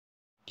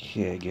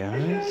Okay,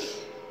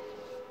 guys.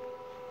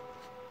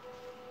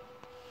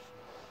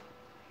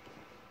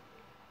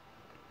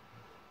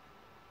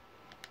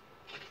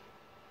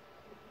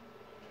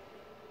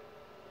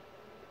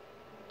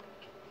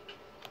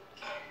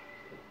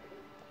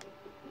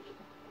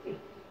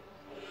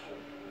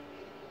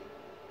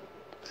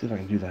 See if I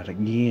can do that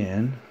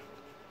again.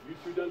 You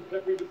two done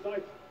prepping the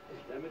site?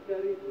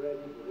 Cemetery ready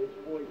for this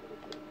boy.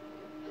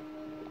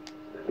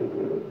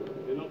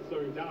 They're not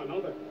slowing down,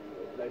 are they?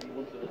 The lady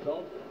wants a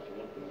result. She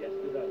wants them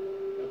yesterday.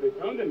 Have they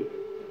found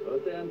anything?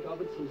 Heard they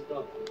uncovered some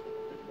stuff.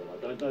 But I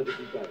don't know the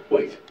details.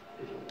 Wait!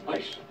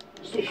 Ice!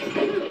 Stop!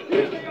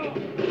 Here they are!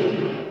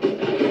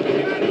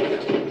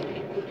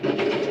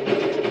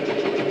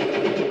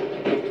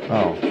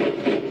 Oh.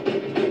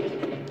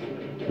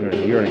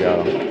 You already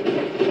got him.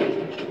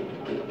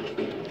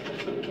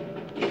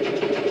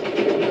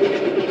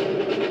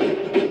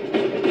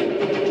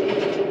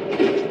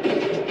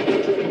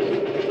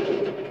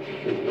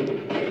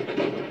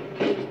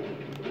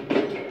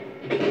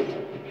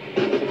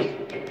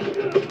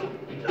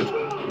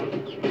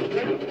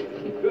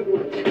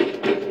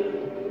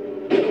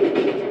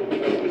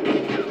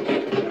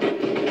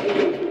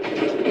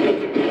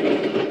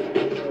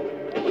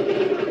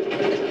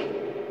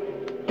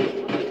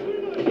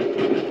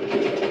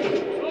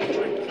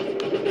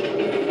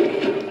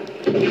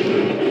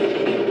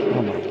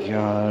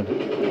 God.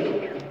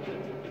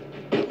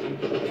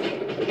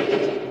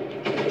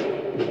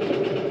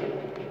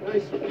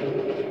 Nice.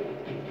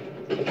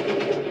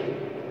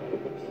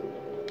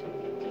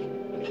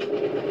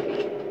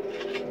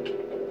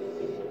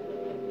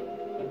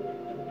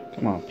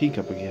 Come on, peek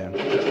up again.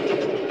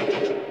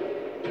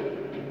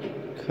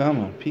 Come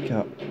on, peek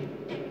up.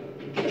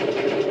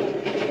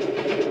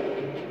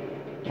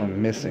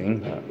 I'm missing,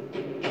 but...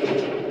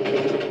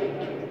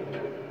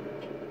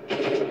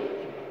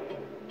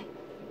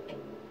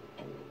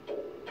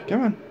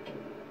 Come on.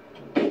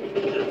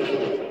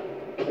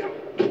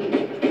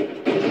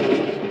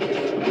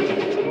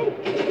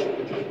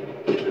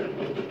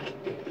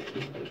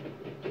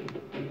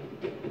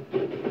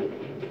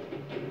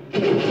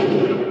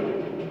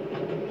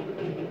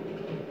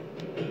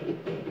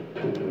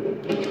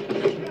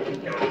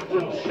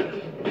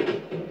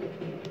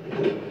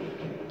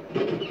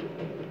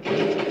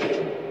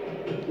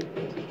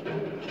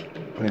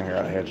 I think I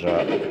got a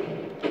headshot.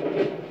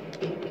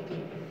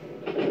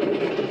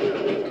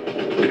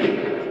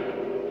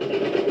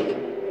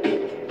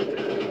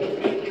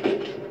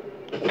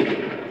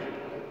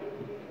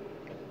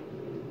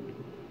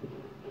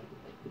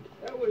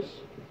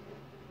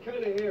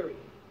 Kind of hairy.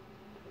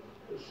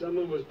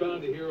 Someone was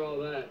bound to hear all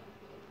that.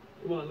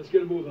 Come on, let's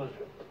get a move on.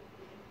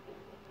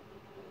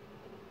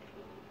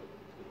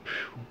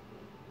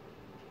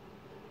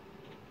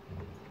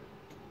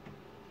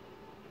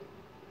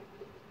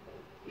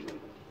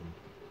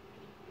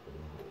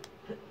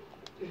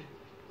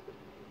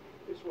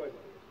 This way.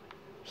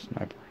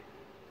 Sniper.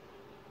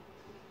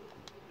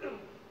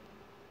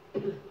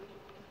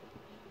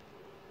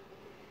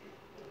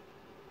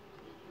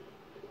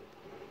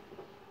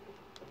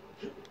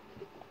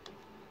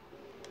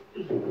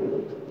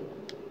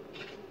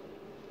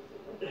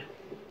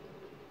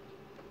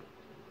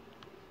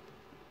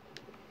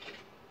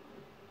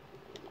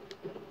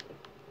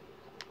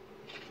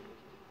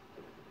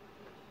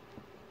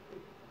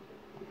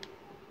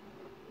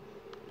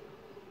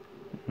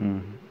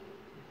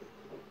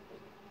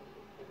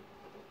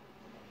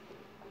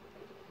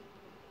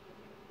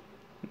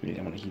 Yeah,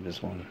 I'm gonna keep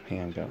this one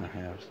handgun I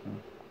have, so.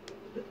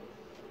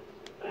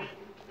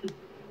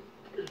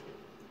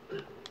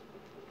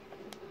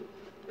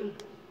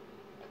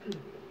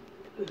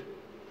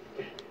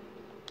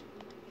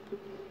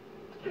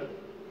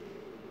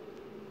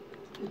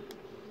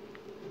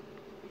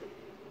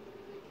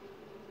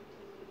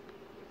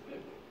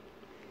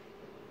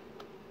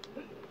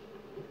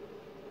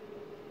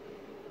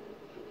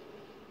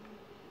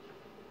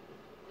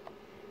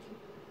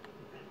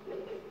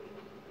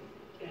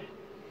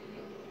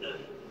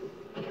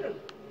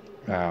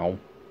 Ow.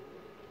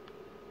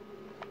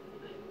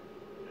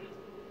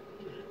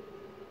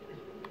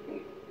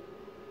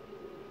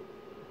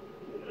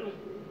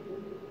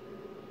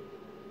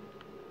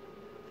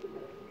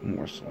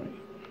 More sleep.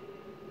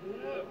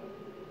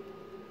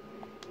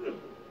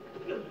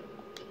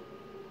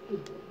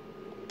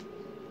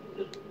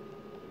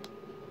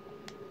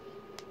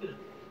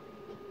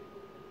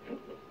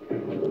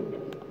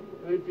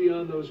 Right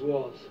beyond those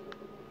walls.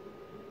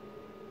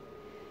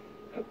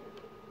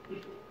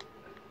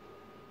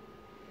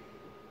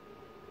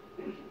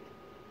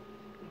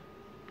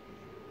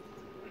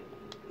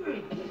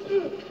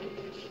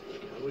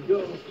 There we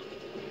go.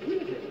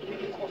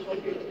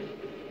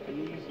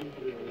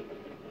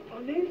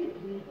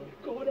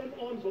 God, them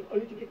arms were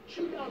only to get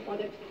chewed out by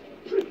that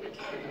prick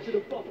to the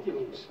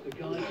buffaloes. The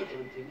guys are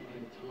hunting our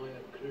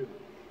entire crew.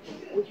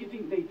 What do you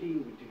think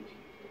Nadine would do to you?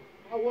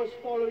 I was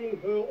following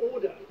her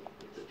order.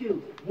 Still,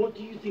 what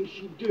do you think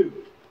she'd do?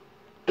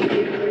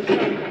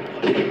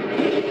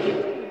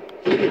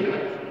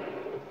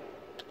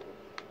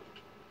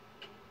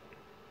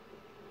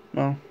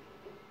 Well,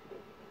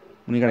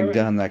 When you got a Alright,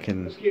 gun that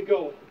can let's get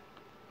going.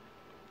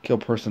 kill a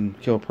person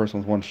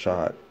with one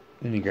shot,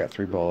 and you got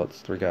 3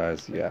 bullets, 3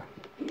 guys, yeah.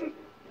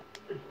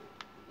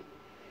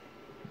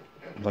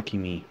 Lucky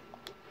me.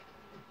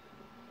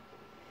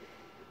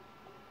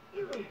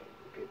 Look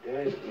at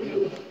that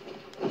view.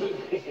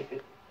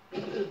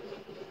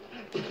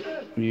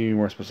 You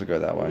weren't supposed to go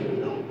that way.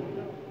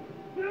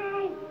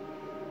 No!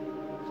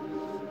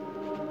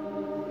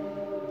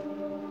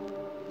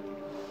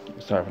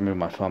 Sorry if I moved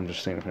my phone, I'm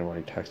just seeing if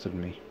anybody texted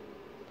me.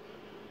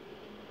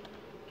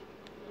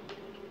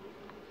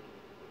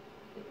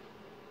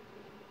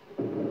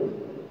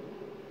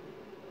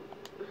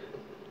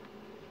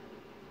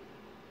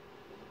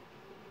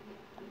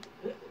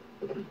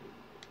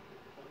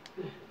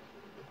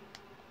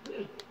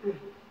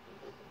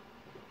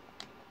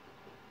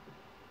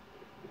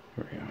 Here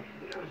we go.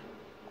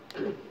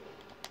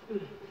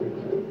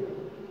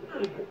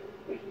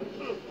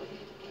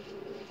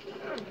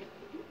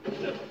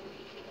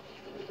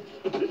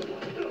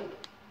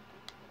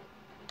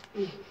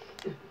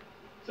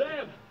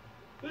 Sam,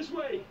 this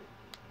way.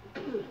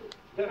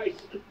 Nice.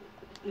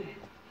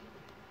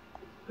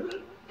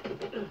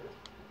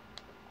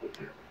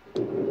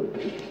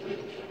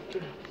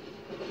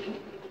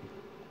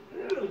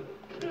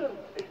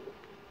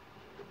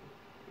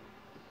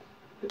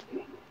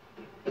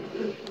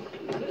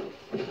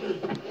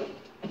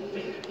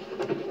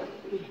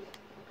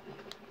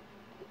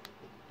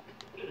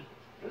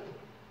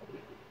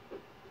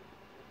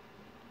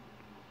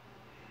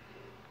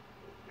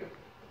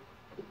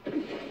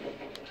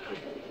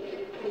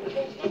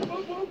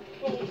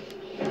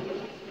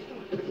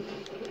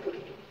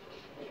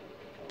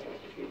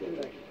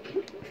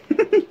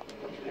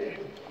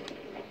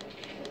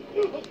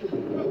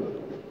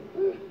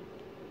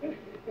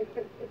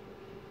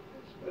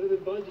 Better than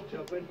bungee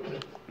jumping.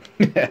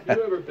 Have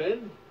you ever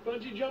been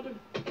bungee jumping?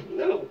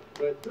 No,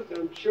 but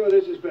I'm sure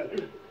this is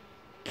better.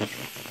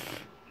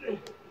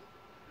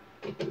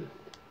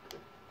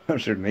 I'm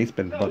sure Nate's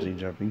been bungee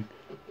jumping.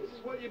 This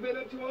is what you've been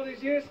up to all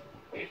these years?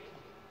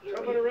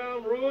 Jumping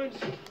around ruins?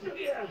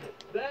 Yeah,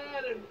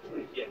 that and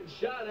getting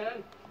shot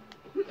at,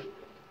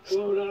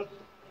 blown up,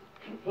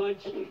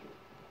 punched,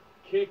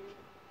 kicked,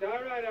 All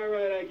right,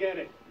 I get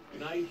it.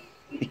 knife.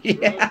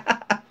 Yeah.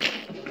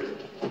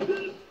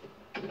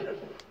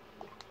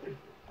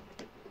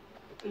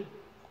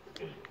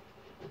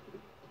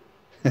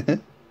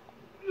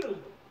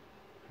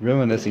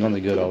 Reminiscing on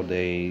the good old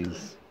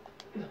days.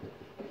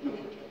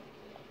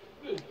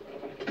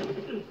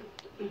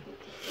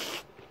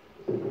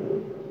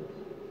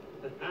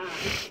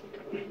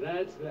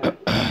 That's that.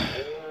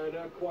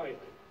 Not quite.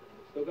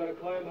 Still gotta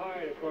climb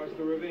higher to cross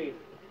the ravine.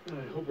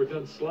 I hope we're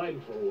done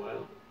sliding for a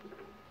while.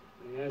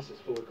 My ass is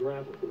full of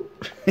gravel.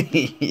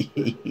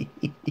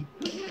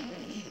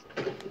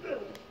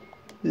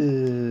 I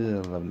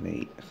love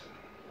Nate.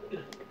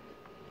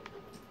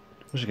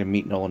 Wish I could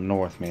meet Nolan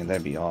North, man.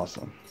 That'd be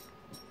awesome.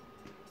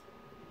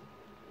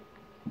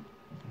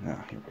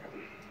 Now, here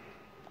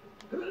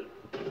we go.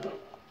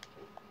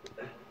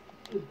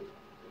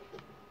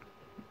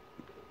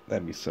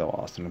 That'd be so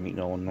awesome to meet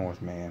Nolan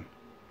North, man.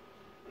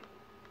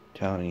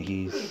 Telling you,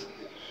 he's...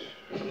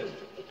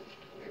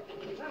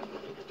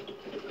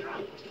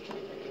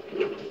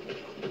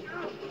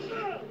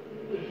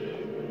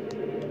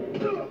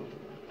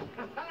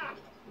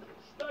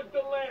 Stuck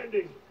the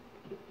landing.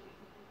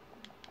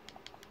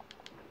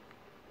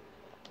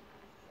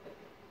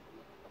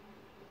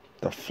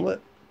 the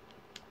flip.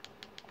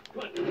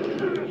 Come on.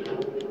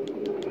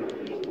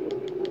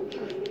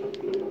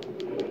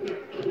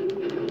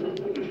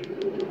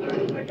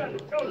 I got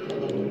it. Go.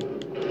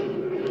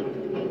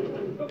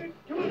 Okay,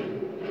 come on.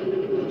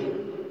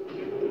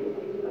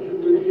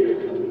 We're here.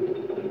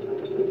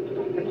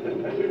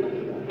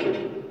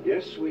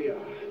 Yes, we are.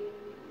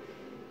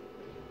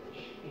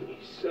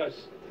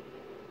 Jesus.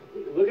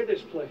 Look at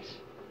this place.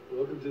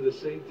 Welcome to the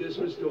St.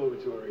 Dismas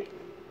Dormitory.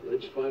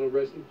 Alleged final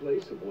resting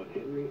place of one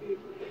Henry Avery.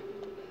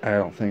 I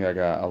don't think I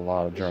got a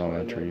lot of journal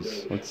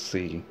entries. Let's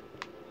see.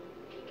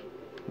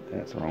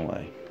 That's the wrong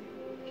way.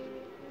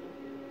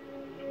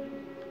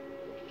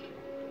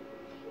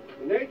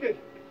 Nathan.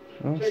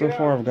 Well, check so it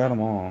far out. I've got them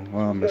all.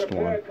 Well, I missed Got a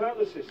pair one. of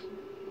cutlasses.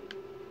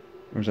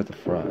 Where's at the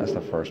front? That's the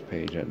first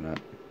page, isn't it?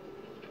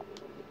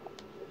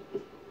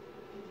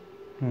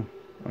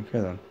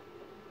 Okay then.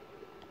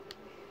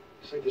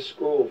 It's like the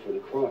scroll for the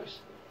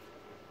cross.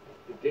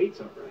 The date's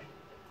all right.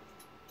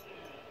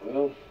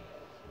 Well,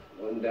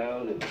 one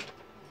down and a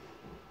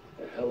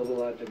hell of a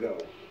lot to go.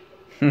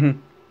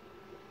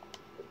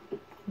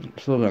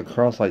 Still gonna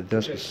cross like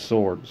this with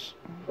swords.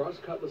 Cross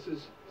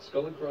cutlasses,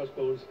 skull and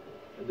crossbones,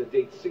 and the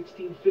date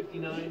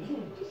 1659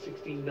 to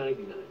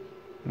 1699.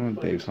 Well,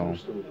 Dave's home.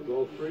 Tombstones,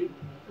 all free,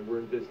 and we're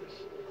in business.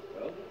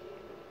 Well,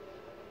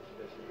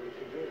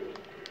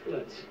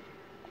 Let's.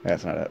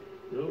 That's not it.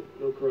 Nope,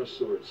 no cross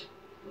swords.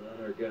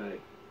 Not our guy.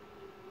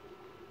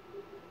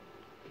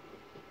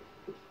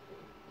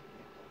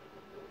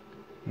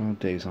 Well,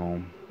 Dave's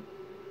home.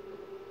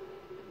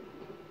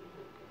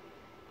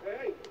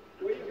 hey,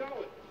 where you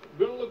going?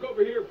 We're gonna look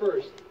over here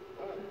first.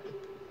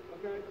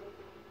 Okay.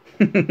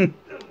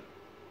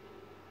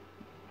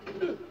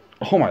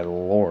 Oh my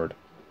lord.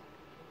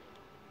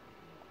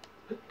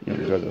 You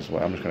can go this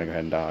way. I'm just gonna go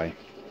ahead and die.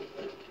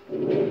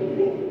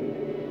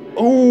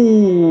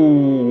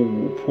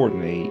 Oh, poor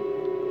Nate.